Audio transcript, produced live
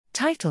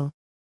Title: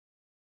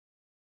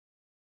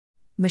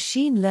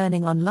 Machine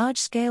learning on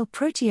large-scale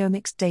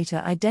proteomics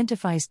data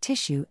identifies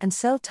tissue and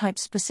cell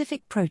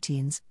type-specific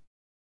proteins.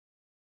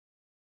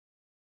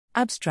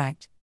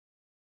 Abstract: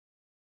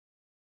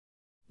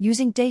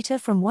 Using data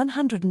from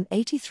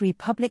 183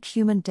 public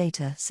human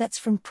data sets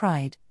from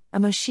PRIDE, a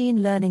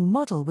machine learning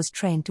model was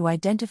trained to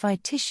identify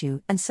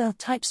tissue and cell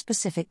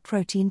type-specific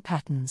protein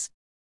patterns.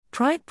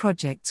 PRIDE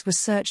projects were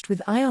searched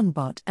with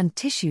IonBot and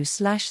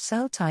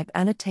tissue/cell type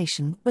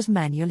annotation was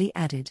manually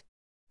added.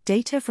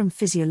 Data from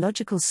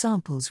physiological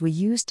samples were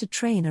used to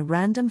train a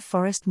random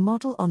forest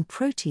model on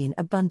protein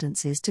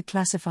abundances to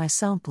classify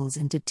samples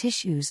into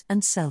tissues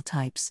and cell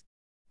types.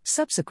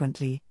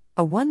 Subsequently,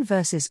 a one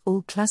versus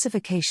all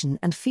classification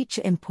and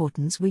feature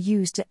importance were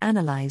used to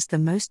analyze the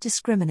most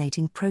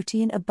discriminating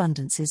protein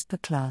abundances per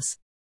class.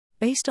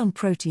 Based on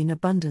protein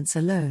abundance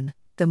alone,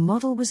 the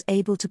model was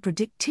able to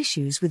predict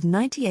tissues with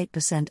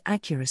 98%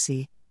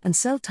 accuracy and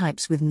cell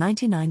types with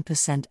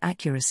 99%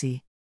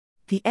 accuracy.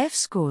 The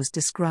F-scores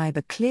describe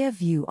a clear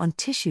view on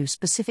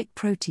tissue-specific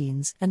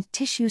proteins and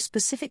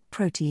tissue-specific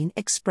protein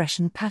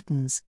expression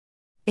patterns.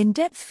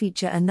 In-depth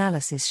feature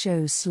analysis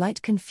shows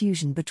slight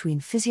confusion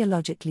between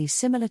physiologically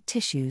similar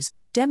tissues,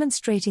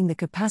 demonstrating the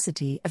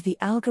capacity of the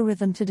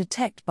algorithm to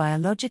detect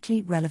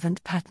biologically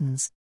relevant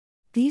patterns.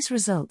 These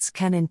results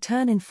can in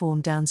turn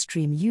inform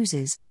downstream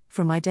uses,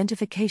 from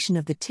identification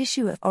of the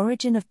tissue of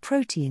origin of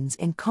proteins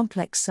in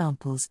complex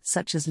samples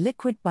such as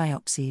liquid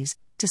biopsies,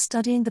 to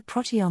studying the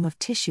proteome of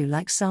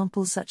tissue-like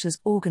samples such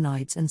as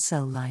organoids and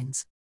cell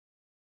lines.